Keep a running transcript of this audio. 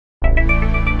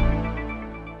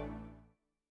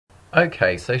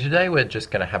Okay, so today we're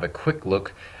just going to have a quick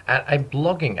look at a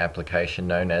blogging application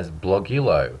known as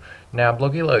Blogilo. Now,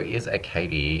 Blogilo is a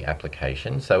KDE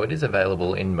application, so it is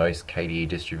available in most KDE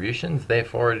distributions,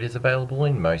 therefore it is available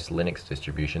in most Linux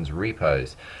distributions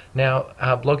repos. Now,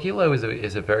 Blogilo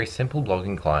is a very simple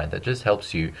blogging client that just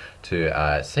helps you to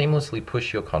seamlessly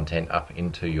push your content up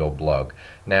into your blog.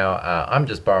 Now, I'm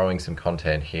just borrowing some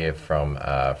content here from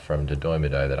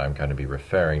Dodomodo that I'm going to be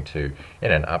referring to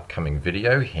in an upcoming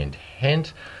video, hint,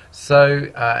 hint. So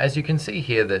as you can see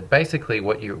here, that basically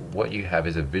what you have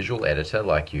is a visual editor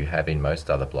like you have in most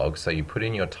other blogs. So you put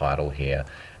in your title here,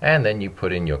 and then you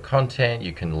put in your content.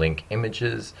 You can link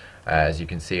images. As you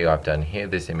can see, I've done here,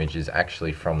 this image is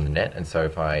actually from the net, and so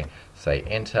if I say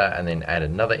enter and then add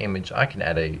another image, I can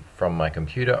add from my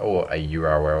computer or a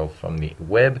URL from the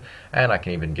web, and I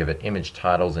can even give it image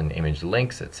titles and image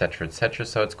links, etc., etc.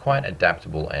 So it's quite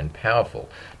adaptable and powerful.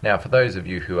 Now, for those of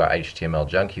you who are HTML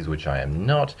junkies, which I am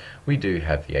not, we do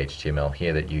have the HTML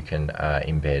here that you can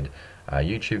embed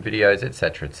YouTube videos,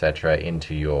 etc.,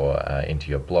 into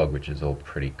your blog, which is all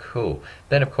pretty cool.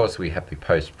 Then, of course, we have the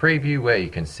post preview where you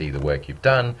can see the work you've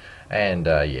done, and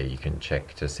yeah, you can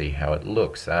check to see how it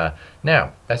looks.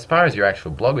 Now, as far as your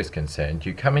actual blog is concerned,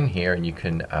 you come in here and you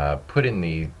can put in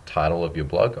the title of your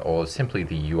blog or simply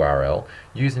the URL,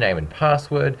 username and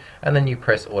password, and then you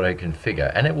press auto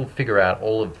configure, and it will figure out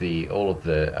all of the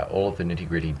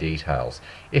nitty-gritty details.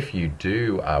 If you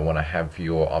do want to have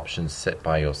your options set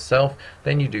by yourself,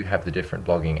 then you do have the different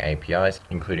blogging APIs,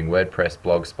 including WordPress,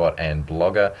 Blogspot, and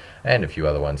Blogger, and a few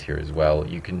other ones here as well.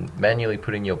 You can manually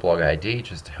put in your blog ID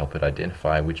just to help it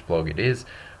identify which blog it is,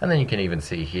 and then you can even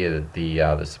see here that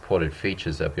the supported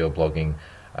features of your blogging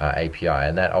API,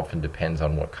 and that often depends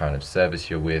on what kind of service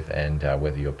you're with and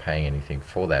whether you're paying anything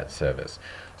for that service.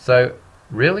 So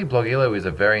really, Blogilo is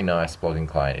a very nice blogging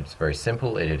client. It's very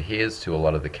simple. It adheres to a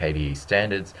lot of the KDE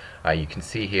standards. You can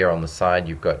see here on the side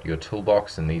you've got your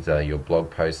toolbox, and these are your blog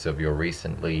posts of your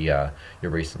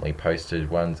recently posted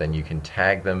ones, and you can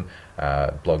tag them,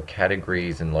 blog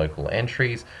categories and local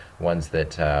entries, ones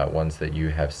that you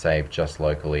have saved just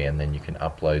locally, and then you can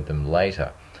upload them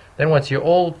later. Then once you're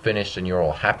all finished and you're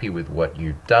all happy with what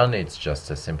you've done, it's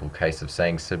just a simple case of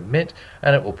saying submit,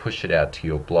 and it will push it out to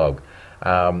your blog.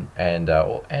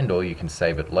 Or you can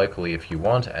save it locally if you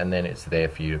want, and then it's there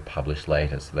for you to publish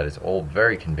later. So that is all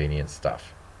very convenient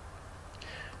stuff.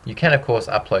 You can, of course,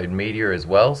 upload media as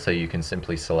well, so you can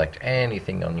simply select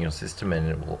anything on your system and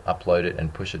it will upload it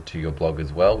and push it to your blog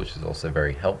as well, which is also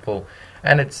very helpful.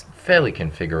 And it's fairly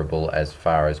configurable as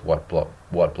far as what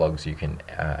blogs you can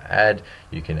add.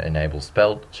 You can enable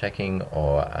spell checking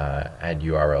or add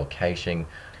URL caching.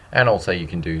 And also you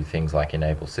can do things like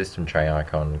enable system tray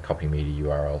icon, copy media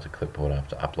URL to clipboard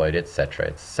after upload, etc.,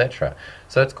 etc.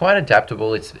 So it's quite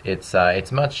adaptable. It's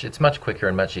much quicker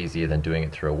and much easier than doing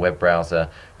it through a web browser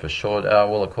for sure.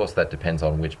 Well, of course, that depends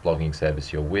on which blogging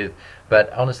service you're with.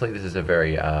 But honestly, this is a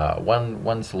very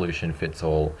one solution fits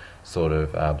all sort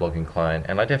of blogging client,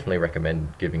 and I definitely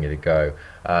recommend giving it a go.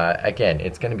 Again,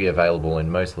 it's going to be available in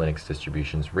most Linux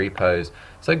distributions repos,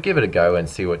 so give it a go and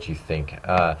see what you think.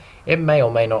 It may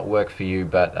or may not work for you,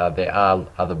 but there are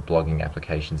other blogging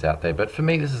applications out there. But for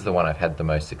me, this is the one I've had the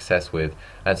most success with,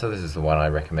 and so this is the one I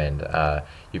recommend.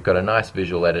 You've got a nice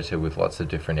visual editor with lots of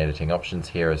different editing options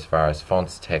here as far as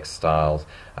fonts, text styles,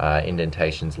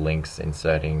 indentations, links,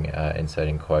 inserting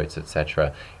quotes,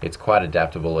 etc. It's quite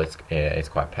adaptable. It's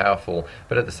quite powerful,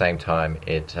 but at the same time,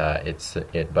 it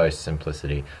boasts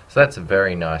simplicity. So that's a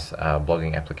very nice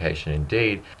blogging application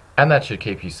indeed, and that should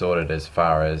keep you sorted as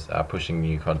far as pushing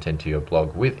new content to your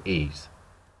blog with ease.